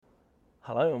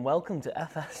Hello and welcome to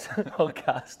FS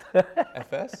podcast.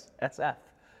 FS? SF.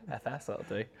 FS, that'll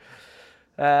do.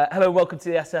 Hello and welcome to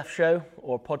the SF show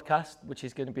or podcast, which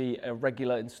is going to be a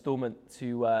regular instalment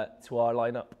to our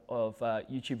lineup of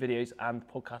YouTube videos and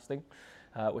podcasting,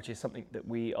 which is something that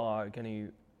we are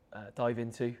going to dive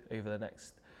into over the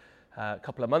next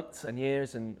couple of months and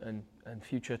years and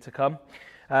future to come.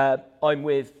 I'm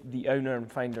with the owner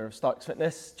and founder of Starks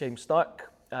Fitness, James Stark,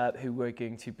 who we're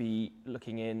going to be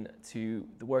looking into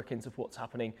the workings of what's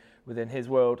happening within his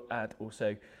world and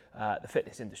also the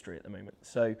fitness industry at the moment.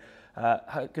 So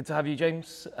good to have you,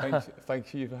 James.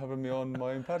 Thank you for having me on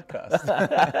my own podcast.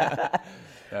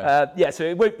 So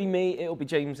it won't be me, it'll be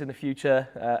James in the future,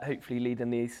 hopefully leading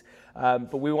these.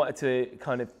 But we wanted to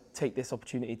kind of take this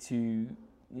opportunity to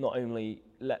not only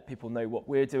let people know what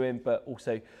we're doing, but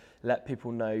also let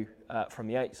people know from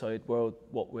the outside world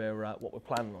what we're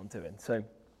planning on doing. So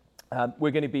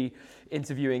we're going to be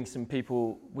interviewing some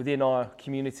people within our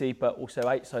community, but also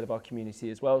outside of our community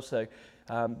as well. So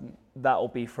that'll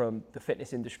be from the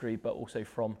fitness industry, but also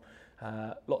from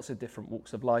lots of different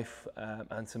walks of life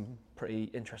and some pretty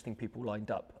interesting people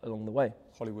lined up along the way.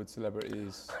 Hollywood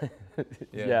celebrities.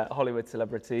 Yeah, Hollywood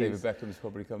celebrities. David Beckham's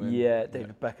probably coming. Yeah,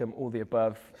 David Beckham, all the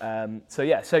above.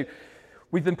 So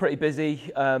we've been pretty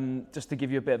busy. Just to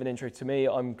give you a bit of an intro to me,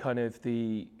 I'm kind of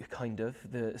the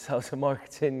sales and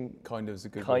marketing. Kind of is a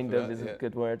good kind word. of is a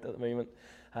good word at the moment.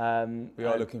 We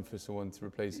are looking for someone to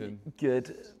replace him.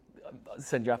 Good.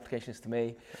 Send your applications to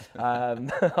me.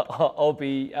 I'll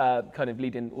be kind of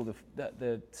leading all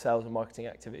the sales and marketing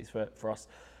activities for us,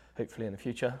 hopefully in the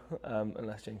future,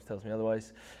 unless James tells me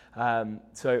otherwise.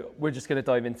 So we're just going to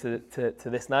dive into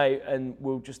this now, and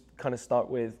we'll just kind of start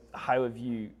with, how have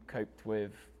you coped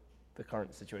with the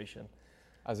current situation?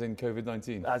 As in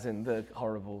COVID-19? As in the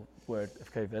horrible word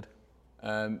of COVID.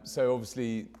 So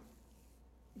obviously,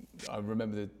 I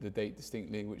remember the date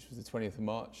distinctly, which was the 20th of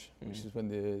March, which is when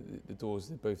the doors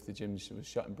of both the gyms was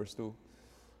shut in Bristol.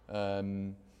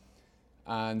 And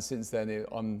since then,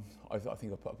 I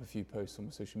think I put up a few posts on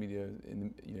my social media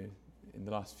in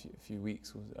the last few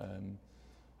weeks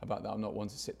about that. I'm not one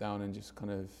to sit down and just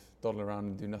kind of dawdle around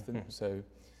and do nothing. So,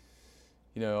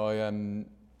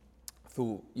 I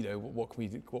thought, what can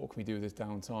we do with this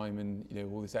downtime and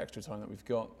all this extra time that we've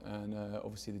got? And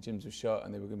obviously the gyms were shut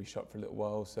and they were going to be shut for a little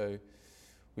while. So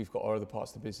we've got our other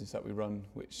parts of the business that we run,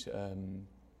 which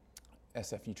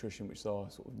SF Nutrition, which is our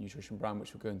sort of nutrition brand,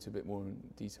 which we'll go into a bit more in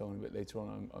detail a bit later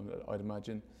on, I'd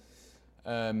imagine.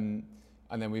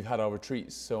 And then we've had our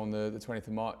retreats. So on the 20th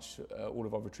of March, all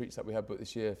of our retreats that we had booked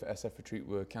this year for SF Retreat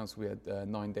were cancelled. We had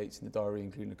 9 dates in the diary,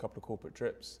 including a couple of corporate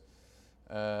trips.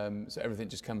 So everything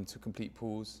just came to a complete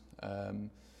pause.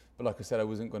 But like I said, I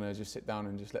wasn't going to just sit down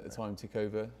and just let the time tick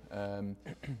over.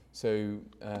 So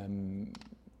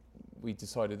we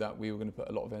decided that we were going to put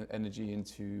a lot of energy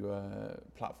into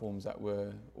platforms that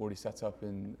were already set up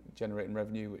in generating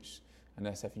revenue, and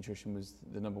SF Nutrition was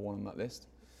the number one on that list.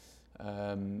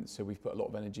 So we've put a lot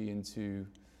of energy into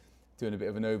doing a bit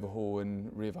of an overhaul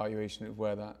and reevaluation of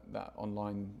where that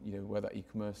online, where that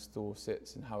e-commerce store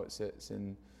sits and how it sits,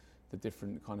 and the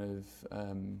different kind of,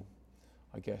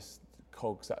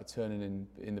 cogs that are turning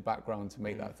in the background to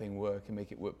make that thing work and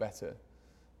make it work better.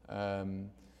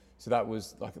 So that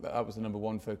was the number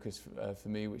one focus for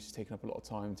me, which has taken up a lot of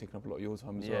time, taken up a lot of your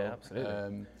time as well. Yeah,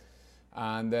 absolutely.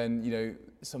 And then,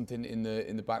 something in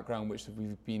the background which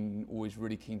we've been always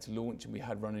really keen to launch, and we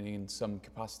had running in some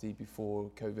capacity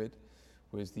before COVID,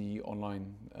 was the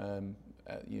online,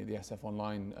 the SF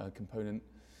Online component,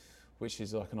 which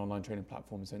is like an online training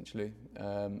platform essentially.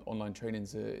 Online training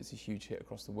is a huge hit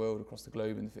across the world, across the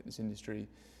globe in the fitness industry,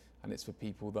 and it's for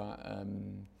people that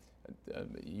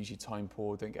usually time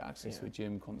poor, don't get access to a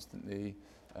gym constantly.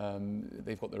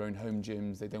 They've got their own home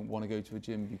gyms, they don't want to go to a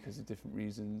gym because of different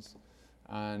reasons.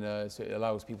 And so it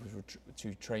allows people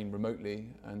to train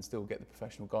remotely and still get the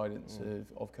professional guidance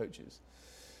of coaches.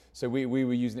 So we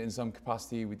were using it in some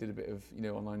capacity. We did a bit of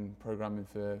online programming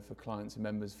for clients and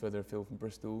members further afield from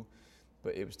Bristol,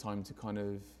 but it was time to kind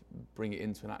of bring it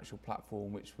into an actual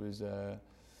platform which was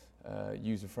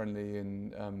user friendly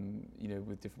and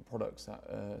with different products that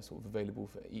are sort of available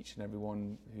for each and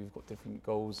everyone who've got different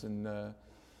goals and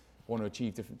want to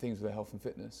achieve different things with their health and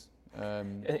fitness.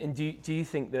 And do you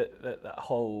think that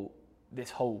this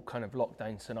whole kind of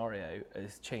lockdown scenario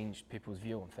has changed people's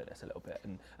view on fitness a little bit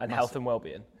and health and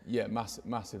well-being? Yeah,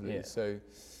 massively. Yeah. So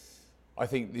I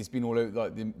think it's been all over,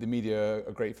 like the media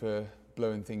are great for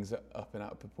blowing things up and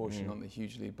out of proportion, aren't they,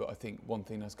 hugely? But I think one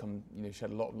thing that's come, shed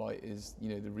a lot of light is,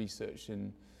 the research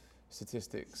and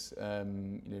statistics,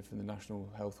 from the National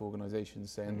Health Organization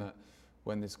saying that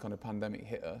when this kind of pandemic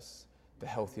hit us, the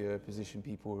healthier position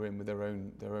people were in with their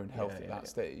own health at that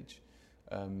stage,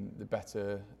 the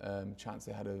better chance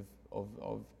they had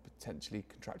of potentially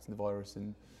contracting the virus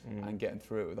and getting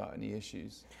through it without any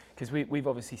issues. Because we've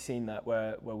obviously seen that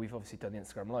where we've obviously done the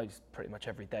Instagram lives pretty much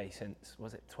every day since,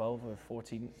 was it 12 or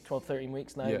 14, 12, 13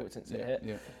 weeks now since it hit.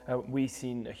 Yeah. We've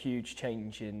seen a huge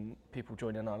change in people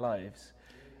joining our lives.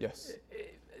 Yes.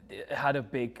 It had a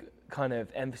big kind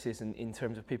of emphasis in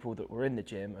terms of people that were in the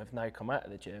gym have now come out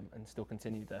of the gym and still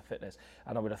continued their fitness.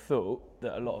 And I would have thought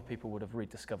that a lot of people would have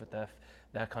rediscovered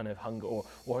their kind of hunger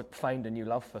or found a new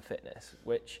love for fitness,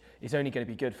 which is only going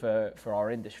to be good for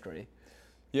our industry.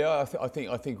 Yeah, I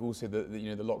think also that the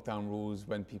lockdown rules,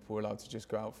 when people were allowed to just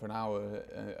go out for an hour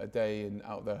a day and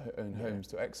out of their own homes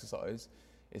to exercise,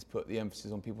 is put the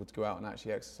emphasis on people to go out and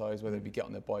actually exercise, whether it be get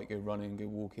on their bike, go running, go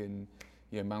walking,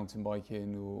 mountain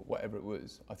biking or whatever it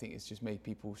was. I think it's just made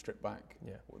people strip back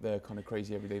their kind of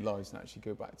crazy everyday lives and actually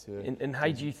go back to. And how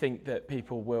do you think that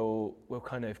people will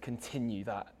kind of continue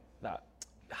that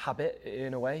habit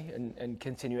in a way and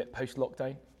continue it post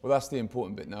lockdown? Well, that's the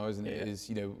important bit now, isn't it?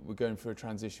 Is we're going through a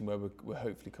transition where we're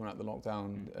hopefully coming out of the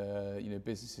lockdown.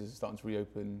 Businesses are starting to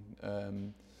reopen,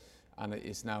 and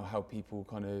it's now how people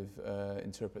kind of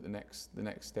interpret the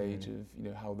next stage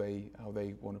of how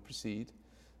they want to proceed.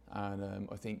 And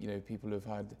I think people have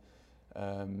had.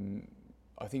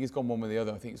 I think it's gone one way or the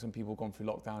other. I think some people have gone through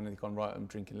lockdown and they've gone, right, I'm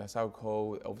drinking less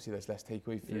alcohol. Obviously, there's less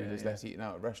takeaway food. There's less eating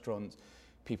out at restaurants.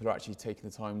 People are actually taking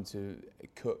the time to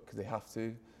cook because they have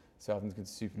to. So having to go to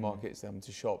supermarkets, they're having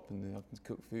to shop and they're having to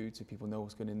cook food so people know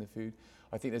what's going in the food.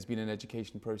 I think there's been an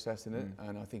education process in it,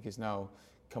 and I think it's now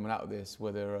coming out of this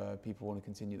whether people want to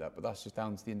continue that. But that's just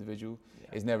down to the individual.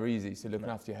 It's never easy. So looking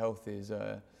after your health is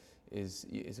a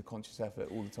conscious effort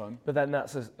all the time. But then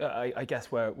that's, I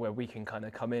guess, where we can kind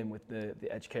of come in with the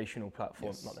educational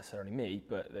platform, not necessarily me,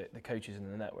 but the coaches in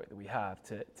the network that we have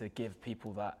to give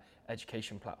people that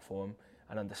education platform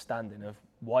and understanding of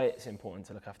why it's important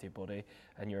to look after your body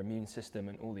and your immune system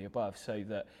and all the above, so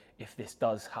that if this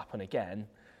does happen again,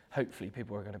 hopefully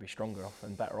people are going to be stronger off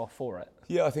and better off for it.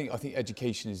 Yeah, I think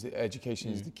education is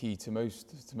the key to most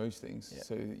things. Yeah.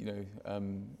 So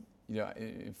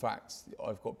in fact,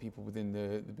 I've got people within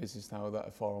the business now that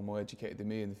are far more educated than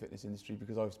me in the fitness industry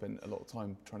because I've spent a lot of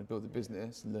time trying to build a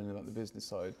business and learning about the business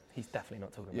side. He's definitely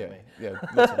not talking about me. Yeah,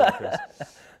 not talking about Chris.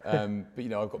 But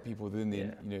I've got people within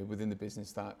the within the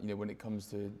business that when it comes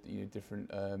to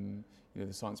different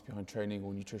the science behind training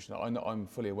or nutrition, I'm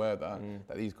fully aware of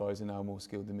that these guys are now more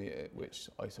skilled than me at it, which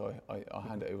I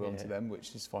hand it over onto them,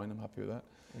 which is fine. I'm happy with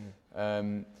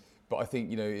that. But I think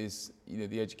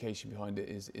the education behind it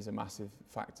is a massive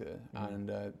factor,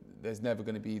 and there's never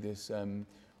going to be this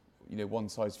one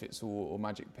size fits all or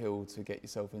magic pill to get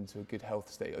yourself into a good health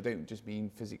state. I don't just mean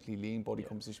physically lean, body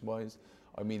composition wise.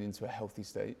 I mean into a healthy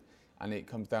state, and it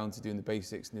comes down to doing the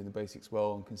basics and doing the basics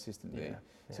well and consistently.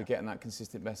 So getting that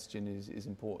consistent messaging is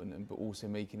important, but also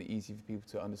making it easy for people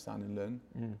to understand and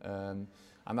learn.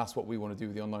 And that's what we want to do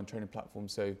with the online training platform.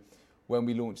 So when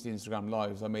we launched the Instagram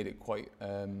Lives, I made it quite,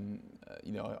 I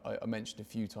mentioned a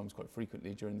few times quite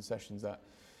frequently during the sessions that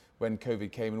when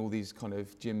COVID came and all these kind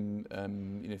of gym,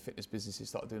 fitness businesses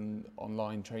started doing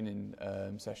online training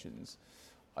sessions,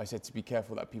 I said to be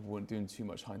careful that people weren't doing too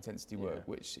much high intensity work,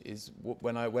 which is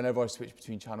whenever I switched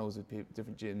between channels with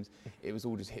different gyms, it was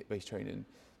all just HIIT-based training.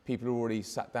 People are already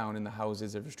sat down in the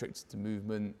houses, they're restricted to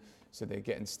movement, so they're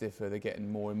getting stiffer, they're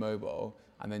getting more immobile,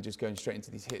 and then just going straight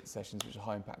into these HIIT sessions, which are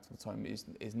high impact all the time,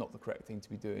 is not the correct thing to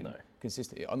be doing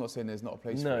consistently. I'm not saying there's not a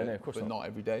place for it, of course but not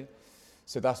every day.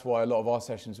 So that's why a lot of our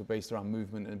sessions were based around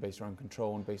movement and based around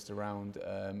control and based around,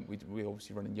 we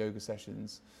obviously running yoga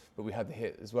sessions, but we had the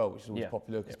HIIT as well, which is always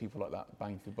popular because people like that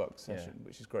bang for buck session,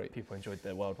 which is great. People enjoyed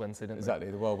their Wild Wednesday, didn't they? Exactly,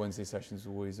 the Wild Wednesday session is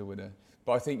always a winner.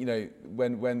 But I think,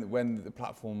 when the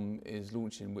platform is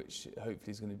launching, which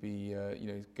hopefully is going to be,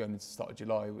 going into the start of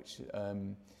July, which,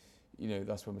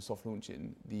 that's when we're soft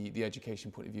launching, the education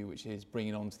point of view, which is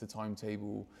bringing onto the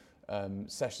timetable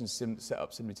sessions set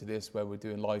up similar to this, where we're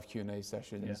doing live Q&A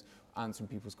sessions, answering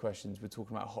people's questions. We're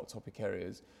talking about hot topic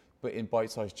areas, but in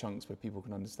bite-sized chunks where people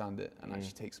can understand it and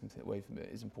actually take something away from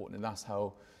it is important. And that's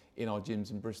how, in our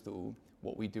gyms in Bristol,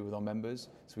 what we do with our members.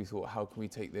 So we thought, how can we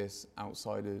take this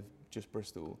outside of just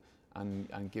Bristol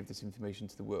and give this information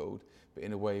to the world, but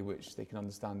in a way which they can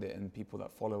understand it, and people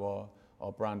that follow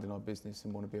our brand and our business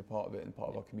and want to be a part of it and part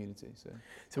of our community.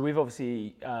 So we've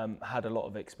obviously had a lot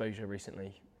of exposure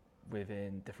recently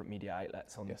within different media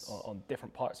outlets on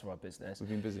different parts of our business. We've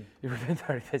been busy. We've been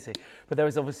very busy. But there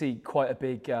was obviously quite a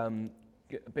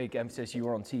big emphasis. You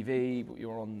were on TV, you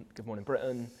were on Good Morning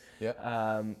Britain,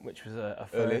 which was a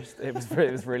first. It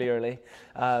was really early.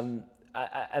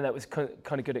 and that was kind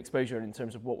of good exposure in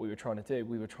terms of what we were trying to do.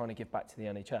 We were trying to give back to the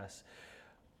NHS.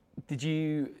 Did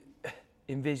you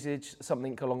envisage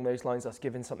something along those lines, us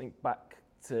giving something back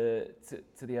to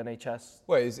the NHS?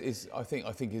 Well, I think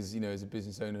as as a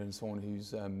business owner and someone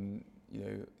who's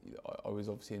I was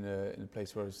obviously in a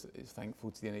place where I was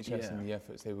thankful to the NHS and the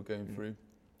efforts they were going through,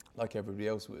 like everybody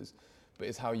else was. But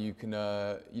it's how you can,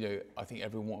 I think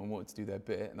everyone wanted to do their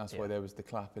bit, and that's why there was the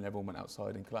clap and everyone went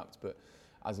outside and clapped. But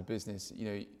as a business,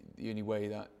 the only way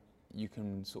that you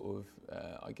can sort of,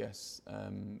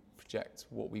 project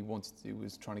what we wanted to do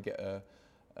was trying to get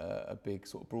a big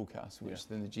sort of broadcast, which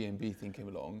then the GMB thing came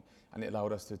along, and it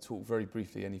allowed us to talk very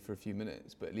briefly, only for a few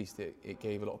minutes, but at least it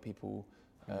gave a lot of people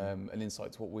an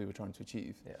insight to what we were trying to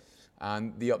achieve. Yeah.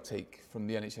 And the uptake from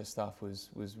the NHS staff was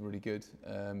really good.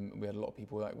 We had a lot of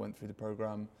people that went through the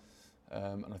programme,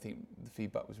 and I think the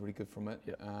feedback was really good from it.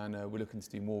 Yeah. And we're looking to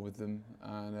do more with them,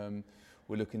 and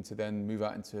we're looking to then move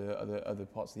out into other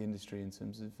parts of the industry in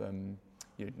terms of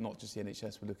not just the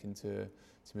NHS. We're looking to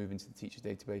move into the teacher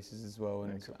databases as well,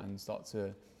 and start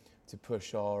to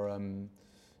push our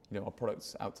our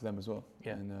products out to them as well,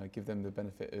 and give them the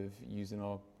benefit of using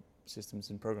our systems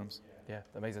and programs. Yeah,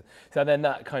 amazing. So then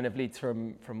that kind of leads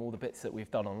from all the bits that we've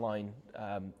done online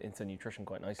into nutrition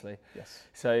quite nicely. Yes.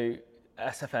 So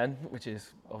SFN, which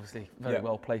is obviously very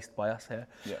well placed by us here.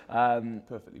 Yeah.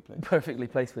 Perfectly placed. Perfectly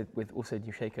placed with also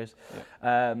new shakers.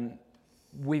 Yeah.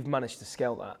 We've managed to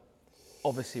scale that.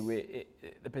 Obviously,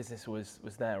 the business was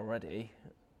there already,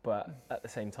 but at the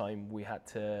same time, we had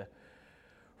to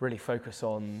really focus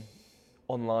on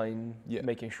online,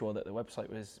 making sure that the website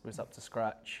was up to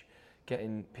scratch,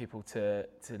 getting people to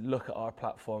look at our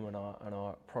platform and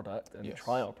our product and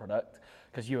try our product,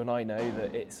 because you and I know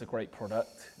that it's a great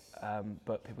product,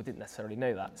 but people didn't necessarily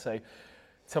know that. So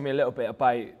tell me a little bit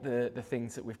about the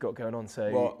things that we've got going on.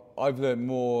 So, well, I've learned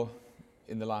more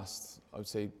in the last, I would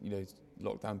say,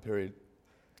 lockdown period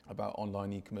about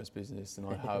online e-commerce business than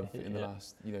I have in the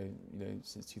last,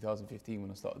 since 2015 when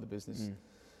I started the business.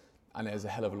 And there's a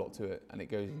hell of a lot to it, and it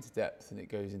goes into depth, and it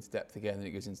goes into depth again, and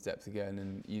it goes into depth again,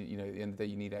 and at the end of the day,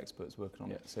 you need experts working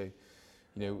on it. So,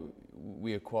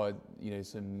 we acquired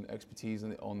some expertise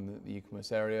on the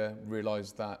e-commerce area,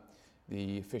 realised that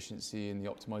the efficiency and the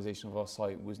optimization of our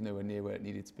site was nowhere near where it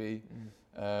needed to be.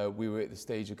 We were at the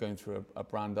stage of going through a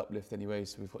brand uplift anyway,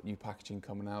 so we've got new packaging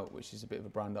coming out, which is a bit of a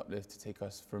brand uplift to take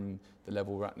us from the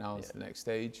level we're at now to the next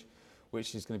stage,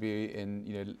 which is going to be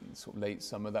in sort of late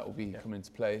summer. That will be coming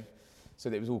into play. So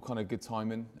it was all kind of good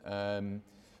timing.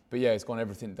 But yeah, it's gone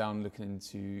everything down, looking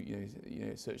into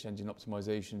search engine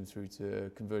optimization through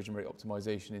to conversion rate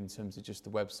optimization in terms of just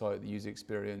the website, the user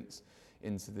experience,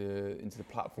 into the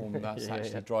platform that's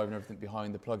driving everything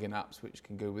behind, the plug-in apps which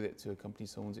can go with it to accompany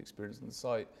someone's experience on the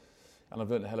site. And I've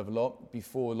learned a hell of a lot.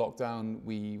 Before lockdown,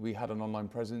 we had an online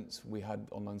presence. We had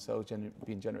online sales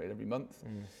being generated every month.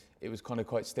 It was kind of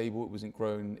quite stable. It wasn't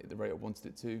growing at the rate I wanted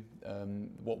it to.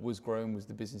 What was growing was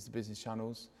the business-to-business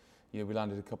channels. We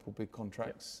landed a couple of big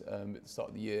contracts at the start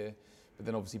of the year, but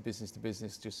then obviously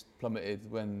business-to-business just plummeted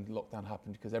when lockdown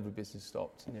happened because every business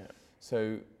stopped. Yeah.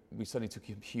 So we suddenly took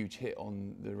a huge hit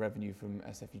on the revenue from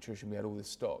SF Nutrition. We had all this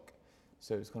stock.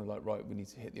 So it's kind of like, right, we need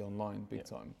to hit the online big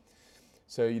time.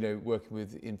 So, working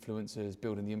with influencers,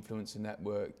 building the influencer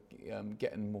network,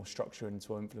 getting more structure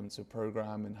into our influencer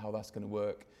program and how that's going to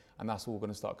work. And that's all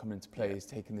going to start coming into play. It's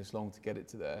taken this long to get it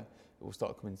to there. It will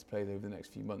start coming into play over the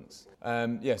next few months.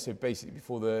 So basically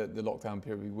before the lockdown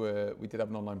period, we did have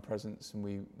an online presence, and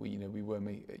we were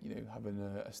having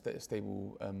a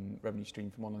stable revenue stream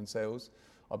from online sales.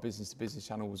 Our business-to-business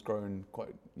channel was growing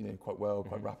quite well,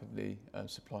 quite rapidly,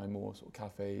 supplying more sort of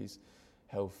cafes,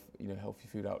 healthy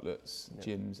food outlets,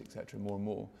 gyms, etc., more and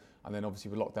more. And then obviously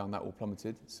with lockdown, that all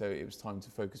plummeted. So it was time to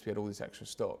focus. We had all this extra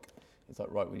stock. It's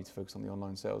like, right, we need to focus on the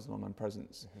online sales and online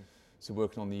presence. So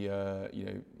working on the,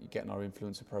 getting our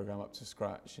influencer program up to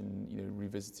scratch, and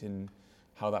revisiting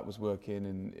how that was working,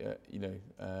 and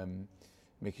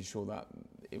making sure that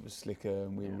it was slicker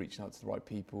and we were reaching out to the right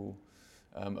people,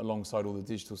 alongside all the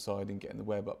digital side, and getting the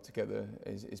web up together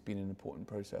has been an important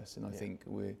process. And I think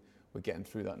we're getting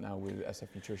through that now with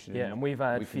SF Nutrition. Yeah, and we've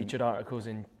had featured articles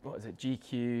in,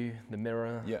 GQ, The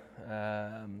Mirror,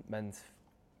 Men's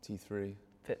T3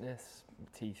 Fitness,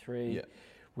 T3. Yeah.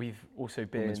 We've also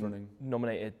been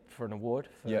nominated for an award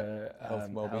for Health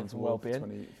and Wellbeing for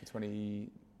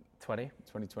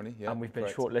 2020. Yeah, and we've been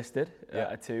shortlisted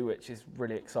at 2, which is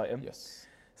really exciting. Yes.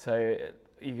 So are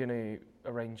you going to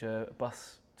arrange a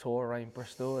bus tour around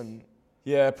Bristol and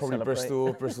probably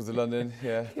celebrate? Bristol to London,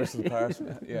 Bristol to Paris,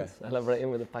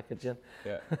 celebrating with a pack of gin.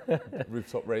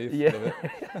 Rooftop rave.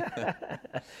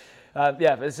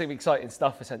 Yeah, there's some exciting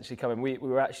stuff essentially coming. We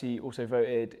were actually also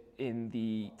voted in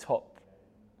the top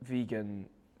vegan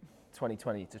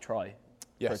 2020 to try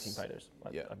protein powders.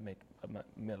 I made a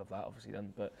meal of that obviously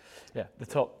then, but yeah, the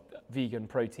top vegan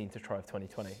protein to try of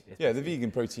 2020. Yeah, the vegan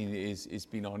protein is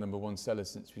been our number one seller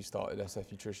since we started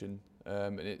SF Nutrition,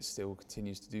 and it still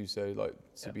continues to do so,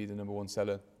 be the number one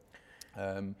seller.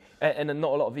 And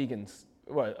not a lot of vegans.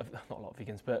 Well, not a lot of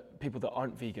vegans, but people that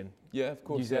aren't vegan. Yeah, of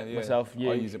course. Use it myself.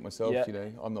 I use it myself. You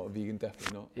know, I'm not a vegan,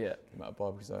 definitely not. Yeah. The amount of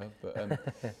barbecues I have,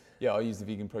 but yeah, I use the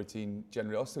vegan protein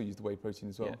generally. I still use the whey protein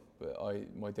as well, but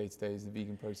my day to day is the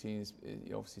vegan protein. Is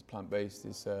obviously plant based.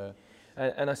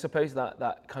 And I suppose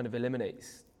that kind of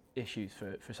eliminates issues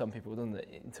for some people, doesn't it,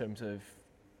 in terms of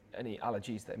any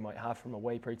allergies they might have from a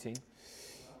whey protein.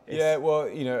 Yeah, well,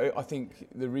 I think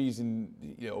the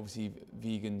reason, obviously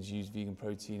vegans use vegan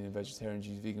protein and vegetarians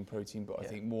use vegan protein, but I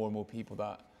think more and more people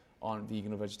that aren't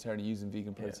vegan or vegetarian are using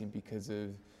vegan protein because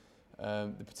of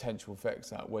the potential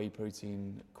effects that whey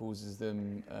protein causes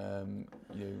them,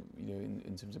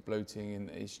 in terms of bloating, and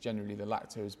it's generally the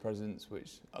lactose presence,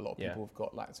 which a lot of people have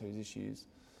got lactose issues.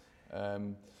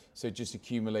 So just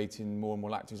accumulating more and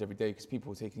more lactose every day, because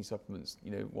people are taking supplements,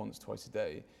 once, twice a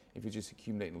day. If you're just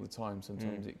accumulating all the time,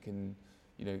 sometimes it can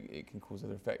cause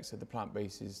other effects. So the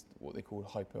plant-based is what they call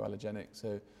hypoallergenic.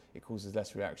 So it causes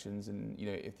less reactions, and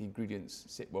if the ingredients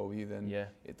sit well with you, then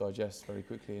it digests very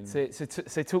quickly. And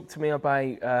so talk to me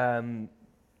about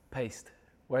paste.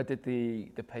 Where did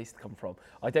the paste come from?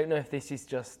 I don't know if this is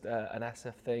just an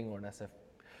SF thing or an SF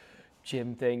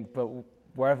gym thing, but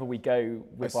wherever we go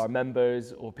with our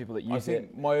members or people that use it. I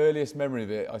think my earliest memory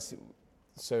of it,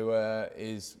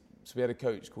 so we had a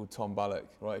coach called Tom Ballock,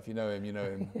 right? If you know him, you know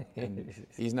him. And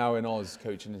he's now in Oz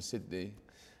coaching in Sydney.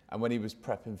 And when he was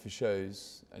prepping for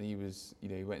shows, and he was,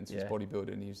 he went into his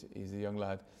bodybuilding, he's a young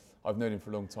lad. I've known him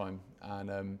for a long time.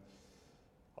 And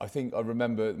I think I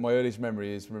remember, my earliest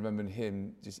memory is remembering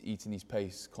him just eating his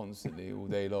paste constantly all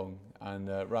day long. And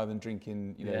rather than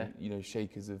drinking,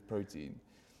 shakers of protein,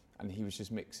 and he was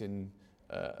just mixing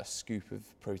a scoop of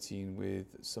protein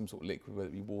with some sort of liquid, whether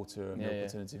it be water or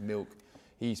alternative milk.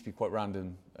 He used to be quite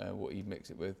random what he'd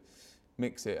mix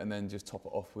it and then just top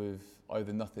it off with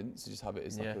either nothing, so just have it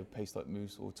as like a paste-like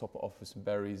mousse, or top it off with some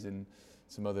berries and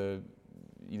some other,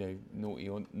 naughty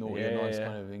or nice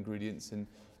kind of ingredients, and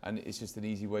it's just an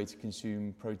easy way to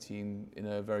consume protein in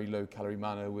a very low-calorie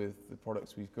manner with the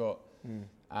products we've got,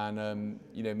 and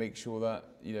make sure that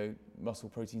muscle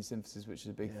protein synthesis, which is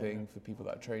a big thing for people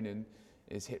that are training,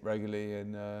 is hit regularly,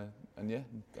 and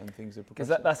things are progressing. Because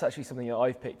that's actually something that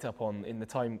I've picked up on in the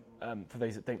time. For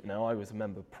those that don't know, I was a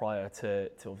member prior to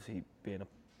obviously being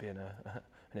an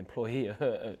employee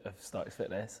of Starks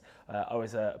Fitness. I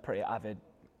was a pretty avid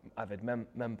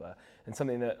member, and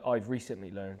something that I've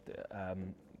recently learned,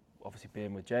 obviously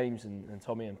being with James and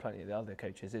Tommy and plenty of the other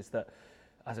coaches, is that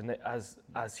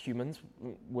as humans,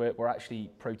 we're actually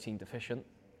protein deficient,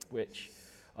 which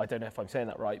I don't know if I'm saying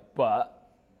that right, but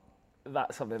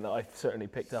that's something that I've certainly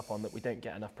picked up on, that we don't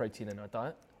get enough protein in our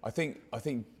diet. I think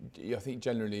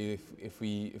generally, if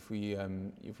we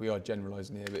are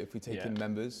generalising here, but if we take in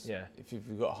members, if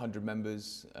we've got 100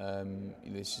 members,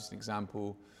 it's just an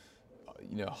example.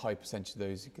 A high percentage of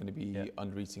those are going to be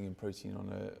under eating in protein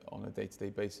on a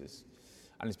day-to-day basis,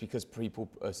 and it's because people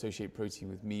associate protein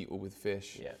with meat or with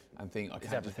fish, and think I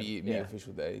can't just be eating meat or fish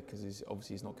all day, because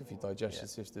it's not good for your digestive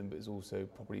system, but it's also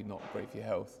probably not great for your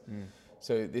health.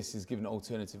 So this is given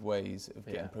alternative ways of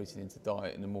getting protein into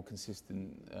diet in a more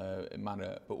consistent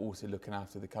manner, but also looking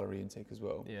after the calorie intake as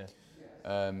well.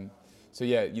 So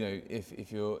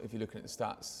if you're looking at the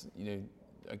stats,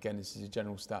 again, this is a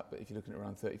general stat, but if you're looking at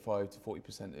around 35 to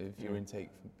 40% of your intake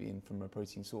being from a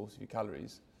protein source of your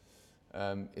calories,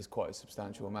 is quite a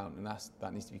substantial amount, and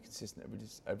that needs to be consistent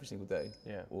every single day,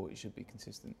 or it should be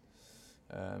consistent.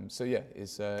 It's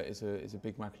a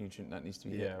big macronutrient that needs to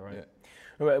be hit.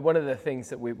 One of the things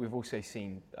that we've also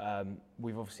seen,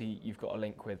 you've got a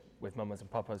link with Mamas and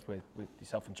Papas with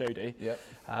yourself and Jodie.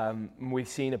 We've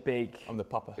seen a big. I'm the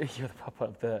papa. You're the papa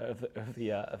of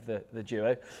the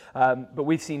duo, but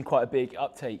we've seen quite a big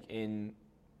uptake in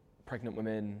pregnant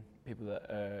women, people that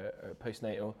are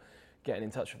postnatal, getting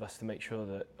in touch with us to make sure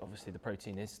that obviously the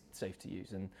protein is safe to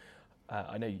use. And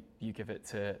I know you give it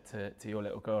to your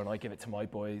little girl, and I give it to my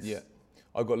boys. Yeah,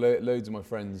 I've got loads of my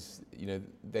friends.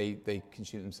 They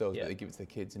consume it themselves, but they give it to their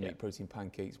kids and make protein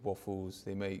pancakes, waffles.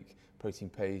 They make protein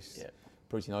paste,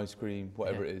 protein ice cream,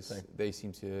 whatever it is. Same. They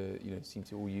seem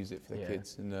to all use it for their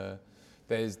kids. And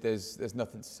there's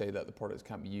nothing to say that the products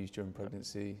can't be used during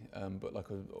pregnancy. But like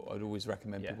I'd always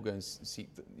recommend people go and seek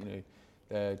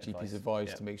their GP's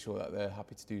advice to make sure that they're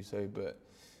happy to do so. But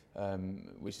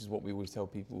which is what we always tell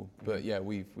people. But yeah,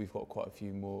 we've got quite a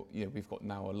few more. You know, we've got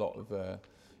now a lot of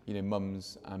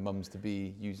mums and mums to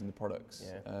be using the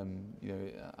products. You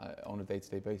know, on a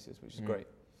day-to-day basis, which is great.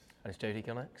 And is Jodie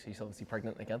gonna? She's obviously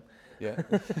pregnant again. Yeah.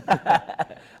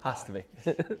 Has to be.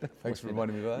 Thanks for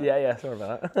reminding me of that. Yeah, sorry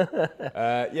about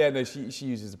that. Yeah, no, she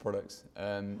uses the products.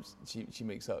 She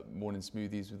makes up morning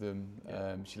smoothies with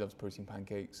them. She loves protein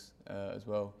pancakes as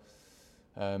well.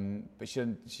 But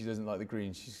she doesn't like the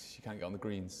greens. She can't get on the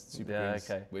greens, super greens.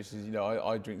 Okay. Which is, you know,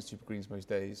 I drink super greens most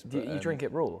days. Do you drink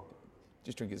it raw?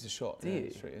 Just drink it as a shot. Do you?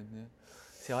 Straight in, yeah.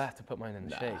 See, I have to put mine in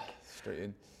the shake. Straight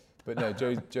in. But no,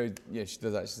 Jo, yeah, she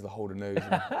does that. She's the holder nose.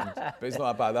 But it's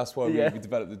not that bad. That's why we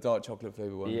developed the dark chocolate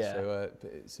flavour one. Yeah.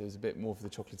 So it's a bit more for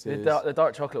the chocolatiers. The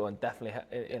dark chocolate one definitely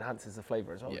enhances the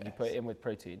flavour as well. When you put it in with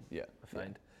protein. Yeah. I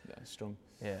find. Yeah, strong.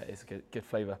 Yeah, it's a good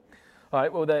flavour. All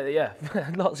right, well,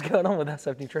 lots going on with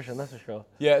SF Nutrition, that's for sure.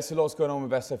 Yeah, so lots going on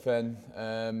with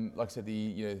SFN. Like I said,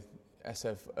 the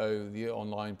SFO, the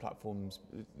online platform's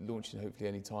launching hopefully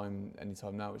anytime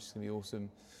now, which is going to be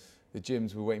awesome. The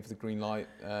gyms, we're waiting for the green light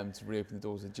to reopen the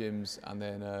doors of the gyms, and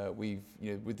then we've,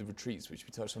 you know, with the retreats, which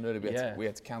we touched on earlier, we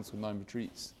had to cancel 9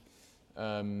 retreats,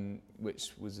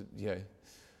 which was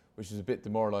a bit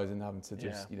demoralising having to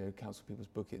just cancel people's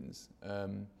bookings.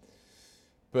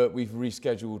 But we've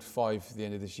rescheduled 5 for the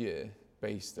end of this year,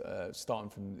 based starting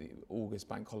from the August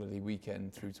bank holiday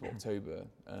weekend through to October,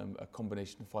 a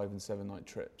combination of 5 and 7 night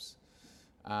trips,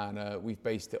 and we've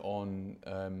based it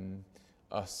on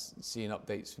us seeing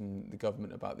updates from the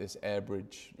government about this air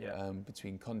bridge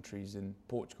between countries in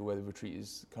Portugal, where the retreat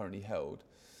is currently held.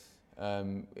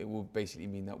 It will basically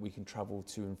mean that we can travel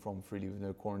to and from freely with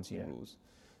no quarantine rules.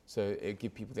 So it'll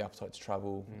give people the appetite to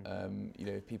travel. You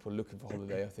know, if people are looking for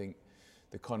holiday, I think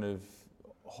the kind of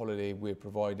holiday we're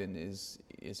providing is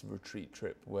a retreat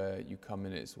trip where you come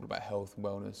in, it's all about health and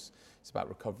wellness, it's about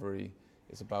recovery,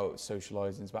 it's about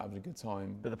socialising, it's about having a good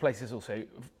time. But the place is also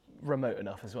remote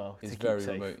enough as well. It's very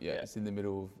remote, it's in the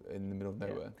middle of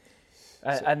nowhere.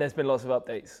 And there's been lots of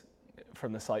updates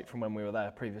from the site from when we were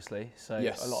there previously. So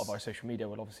a lot of our social media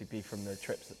will obviously be from the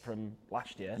trips from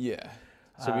last year. Yeah.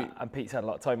 So and Pete's had a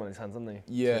lot of time on his hands, hasn't he?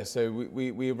 Yeah. So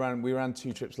we ran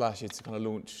 2 trips last year to kind of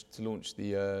launch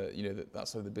the that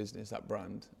side of the business, that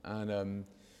brand, and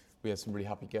we had some really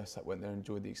happy guests that went there and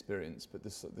enjoyed the experience. But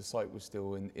the site was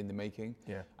still in the making.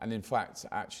 Yeah. And in fact,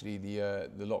 actually, the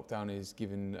lockdown is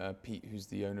giving Pete, who's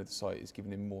the owner of the site, is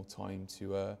giving him more time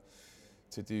to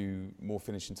do more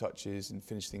finishing touches and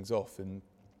finish things off. And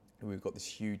we've got this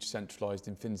huge centralised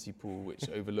infinity pool which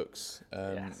overlooks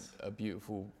a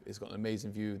beautiful. It's got an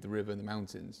amazing view of the river and the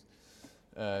mountains.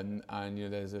 And you know,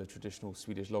 there's a traditional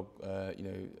Swedish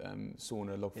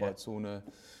sauna, log-fired sauna.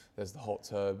 There's the hot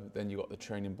tub. Then you got the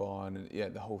training barn,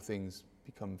 and the whole thing's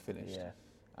become finished. Yeah.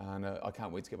 And I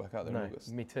can't wait to get back out there in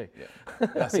August. Me too. Yeah.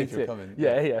 That's if you're coming.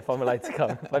 Yeah, if I'm allowed to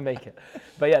come, if I make it.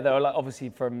 But yeah, there were obviously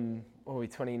from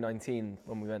 2019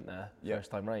 when we went there,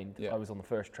 first time round. I was on the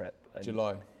first trip.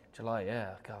 July,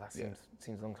 yeah. God, that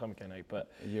seems a long time ago now.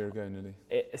 But a year ago nearly.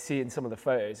 Seeing some of the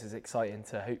photos is exciting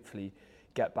to hopefully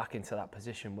get back into that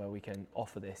position where we can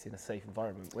offer this in a safe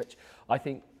environment, which I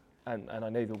think, and I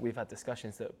know that we've had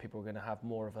discussions that people are going to have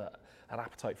more of an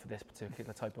appetite for this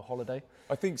particular type of holiday.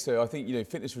 I think so. I think, you know,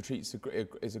 fitness retreats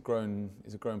is a growing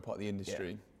part of the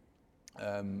industry.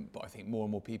 But I think more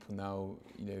and more people now,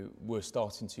 you know, we're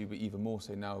starting to, but even more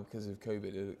so now because of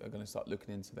COVID, are going to start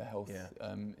looking into their health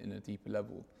in a deeper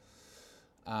level.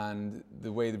 And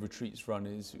the way the retreats run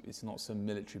is it's not some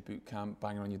military boot camp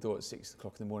banging on your door at 6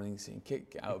 o'clock in the morning saying,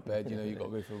 get out of bed, you know, you've got to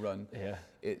go for a run. Yeah.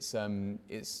 It's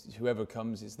whoever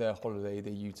comes, it's their holiday, they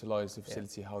utilise the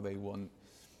facility how they want.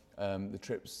 The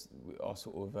trips are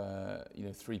sort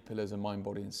of, 3 pillars of mind,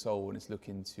 body and soul, and it's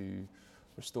looking to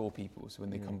restore people. So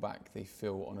when they come back, they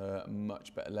feel on a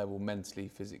much better level, mentally,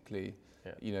 physically,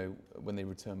 you know, when they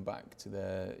return back to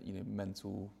their, you know,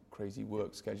 mental, crazy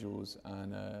work schedules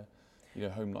and,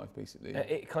 home life, basically.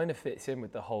 It kind of fits in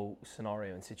with the whole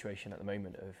scenario and situation at the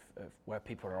moment of where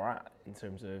people are at in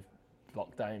terms of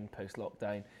lockdown,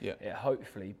 post-lockdown. Yeah. It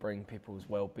hopefully bring people's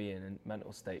well-being and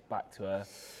mental state back to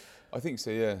I think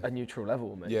so, yeah. a neutral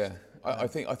level almost. Yeah, I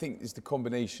think it's the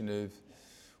combination of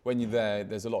when you're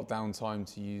there's a lot of downtime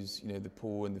to use, you know, the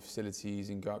pool and the facilities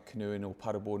and go out canoeing or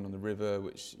paddleboarding on the river,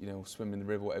 which, you know, swim in the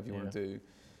river, whatever you want to do.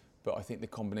 But I think the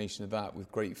combination of that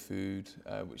with great food,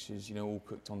 which is, you know, all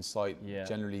cooked on site,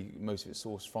 generally most of it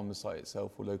sourced from the site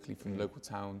itself or locally from the local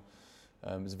town.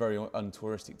 It's a very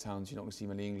untouristic town, so you're not going to see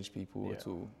many English people at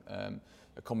all.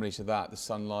 A combination of that, the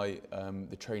sunlight,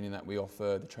 the training that we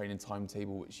offer, the training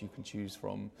timetable which you can choose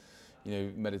from, you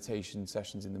know, meditation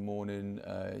sessions in the morning,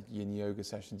 yin yoga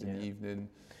sessions in the evening.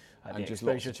 And just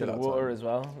exposure to the water as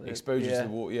well. Exposure to the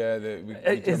water,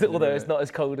 yeah. Although it's not as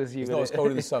cold as you. It's not as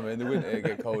cold in the summer. In the winter, it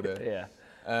gets colder. Yeah.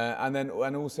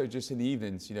 And also just in the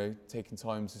evenings, you know, taking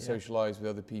time to socialise with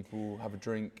other people, have a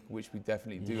drink, which we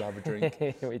definitely do have a drink.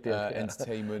 We did,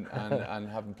 entertainment and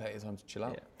having plenty of time to chill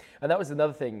out. Yeah. And that was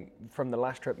another thing from the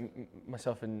last trip.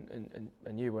 Myself and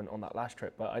you went on that last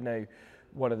trip, but I know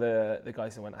one of the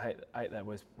guys that went out there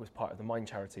was part of the Mind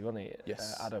charity, wasn't he?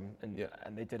 Yes. Adam, and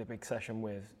they did a big session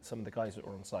with some of the guys that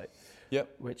were on site. Yep.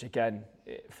 Which again,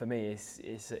 for me,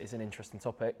 is an interesting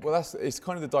topic. Well, it's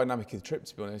kind of the dynamic of the trip,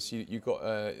 to be honest. You've got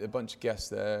a bunch of guests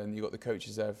there, and you've got the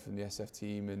coaches there from the SF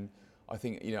team, and I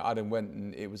think, you know, Adam went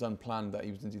and it was unplanned that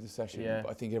he was going to do the session. Yeah.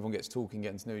 But I think everyone gets talking,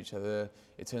 getting to know each other.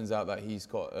 It turns out that he's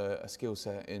got a skill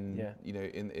set in, you know,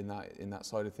 in that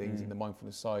side of things, in the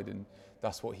mindfulness side, and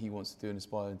that's what he wants to do and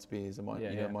aspiring to be as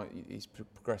a he's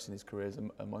progressing his career as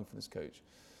a mindfulness coach.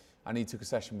 And he took a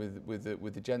session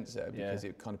with the gents there because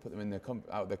it kind of put them in out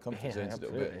of their comfort zones a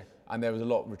little bit. And there was a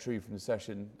lot retrieved from the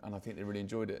session, and I think they really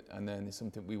enjoyed it. And then it's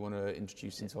something we want to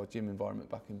introduce into our gym environment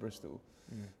back in Bristol.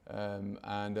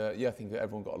 I think that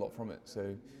everyone got a lot from it.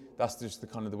 So that's just the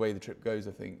kind of the way the trip goes,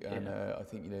 I think. And I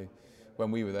think, you know, when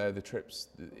we were there, the trips,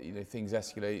 you know, things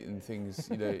escalate and things,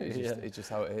 you know, it's just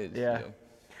how it is. Yeah. You know?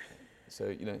 So,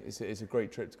 you know, it's a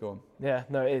great trip to go on. Yeah,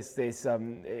 no, it is. It's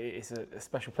a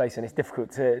special place, and it's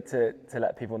difficult to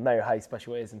let people know how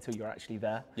special it is until you're actually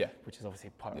there. Yeah. Which is obviously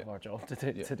part of our job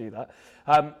to do that.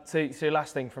 So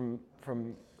last thing from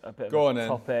a bit of a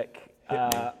topic.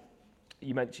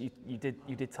 You mentioned you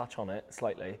did touch on it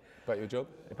slightly. About your job?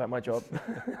 About my job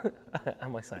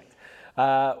and my sect.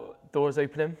 Doors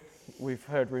opening. We've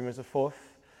heard rumours of fourth.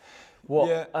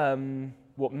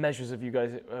 What measures have you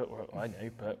guys? Well, I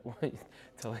know, but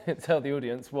tell the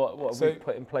audience what have we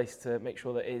put in place to make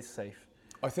sure that it is safe.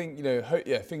 I think, you know,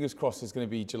 fingers crossed. It's going to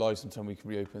be July sometime we can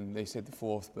reopen. They said the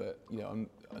 4th, but you know,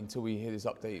 until we hear this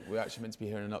update, we're actually meant to be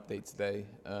hearing an update today.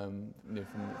 You know,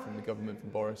 from the government, from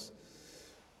Boris.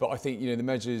 But I think, you know, the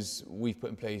measures we've put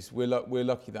in place, we're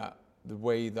lucky that the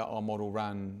way that our model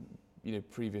ran, you know,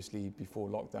 previously before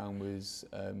lockdown was,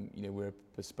 you know, we're a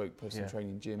bespoke personal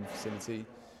training gym facility.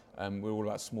 We're all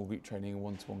about small group training and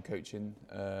one-to-one coaching.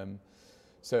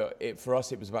 So for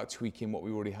us, it was about tweaking what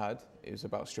we already had. It was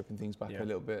about stripping things back a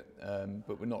little bit.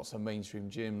 But we're not some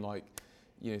mainstream gym like,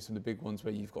 you know, some of the big ones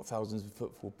where you've got thousands of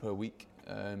footfall per week.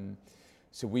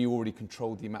 So we already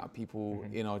controlled the amount of people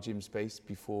in our gym space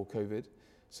before COVID.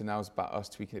 So now it's about us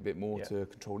tweaking it a bit more to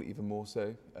control it even more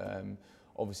so.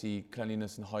 Obviously,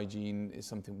 cleanliness and hygiene is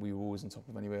something we were always on top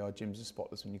of anyway. Our gyms are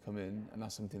spotless when you come in, and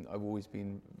that's something I've always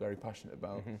been very passionate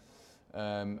about.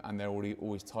 And they're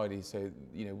always tidy, so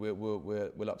you know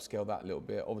we'll upscale that a little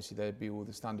bit. Obviously, there'd be all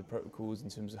the standard protocols in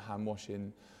terms of hand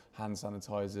washing, hand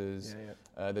sanitizers.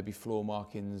 There'd be floor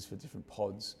markings for different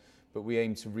pods. But we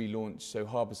aim to relaunch. So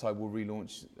Harbourside will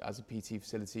relaunch as a PT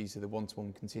facility, so the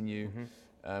one-to-one continue.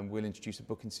 We'll introduce a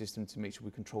booking system to make sure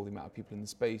we control the amount of people in the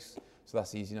space. So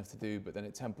that's easy enough to do. But then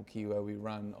at Temple Quay, where we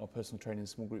ran our personal training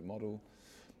small group model,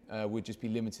 we'd just be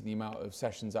limiting the amount of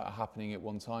sessions that are happening at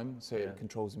one time. So it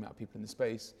controls the amount of people in the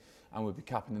space, and we'll be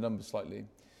capping the numbers slightly.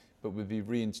 But we'll be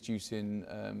reintroducing,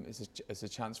 it's a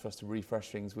chance for us to refresh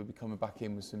things. We'll be coming back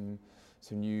in with some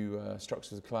new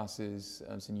structures of classes,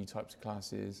 some new types of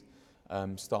classes.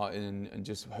 Starting and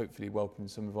just hopefully welcome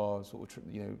some of our sort of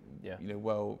you know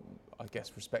well, I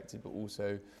guess respected but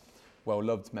also well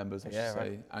loved members, I should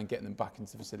say, and getting them back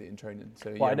into the facility and training.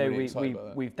 So I know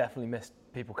we've definitely missed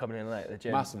people coming in and out of the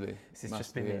gym. Massively. It's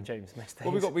just been me and James most days.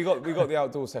 Well, we got the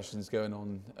outdoor sessions going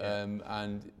on,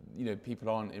 and you know people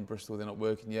aren't in Bristol, they're not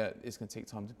working yet. It's going to take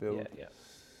time to build.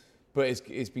 But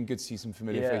it's been good to see some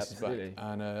familiar faces back,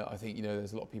 and I think, you know,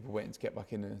 there's a lot of people waiting to get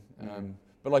back in there.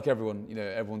 But like everyone, you know,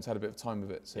 everyone's had a bit of time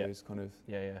with it, so it's kind of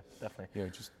definitely. You know,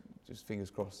 just fingers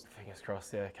crossed. Fingers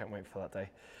crossed. Yeah, can't wait for that day.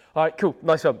 All right, cool,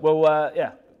 nice one. Well,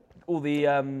 all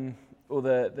the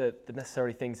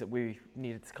necessary things that we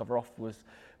needed to cover off was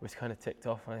kind of ticked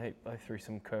off. I threw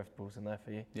some curveballs in there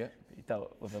for you. Yeah, you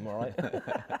dealt with them all right.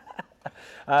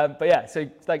 But yeah, so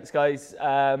thanks guys.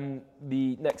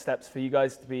 The next steps for you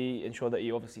guys to be ensure that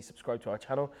you obviously subscribe to our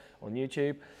channel on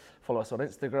YouTube. Follow us on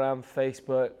Instagram,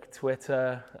 Facebook,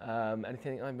 Twitter,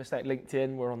 anything I missed out,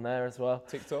 LinkedIn, we're on there as well.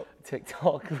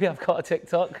 TikTok, we have got a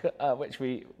TikTok, which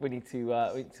we need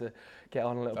to get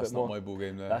on a little bit more. That's not my ball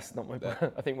game there. That's not my ball.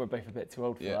 I think we're both a bit too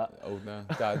old for that. Old now,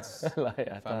 dads,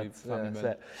 family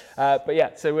men. But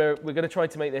yeah, so we're going to try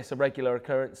to make this a regular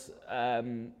occurrence.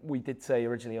 We did say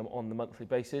originally on the monthly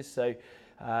basis, so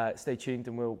stay tuned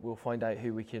and we'll find out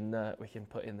who we can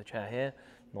put in the chair here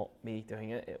not me doing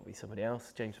it. It'll be somebody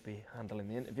else. James will be handling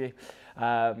the interview.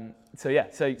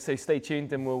 So stay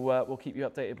tuned, and we'll keep you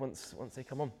updated once they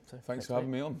come on. So Thanks for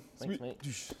having me on. Thanks, mate.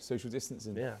 Social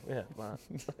distancing. Yeah. Wow.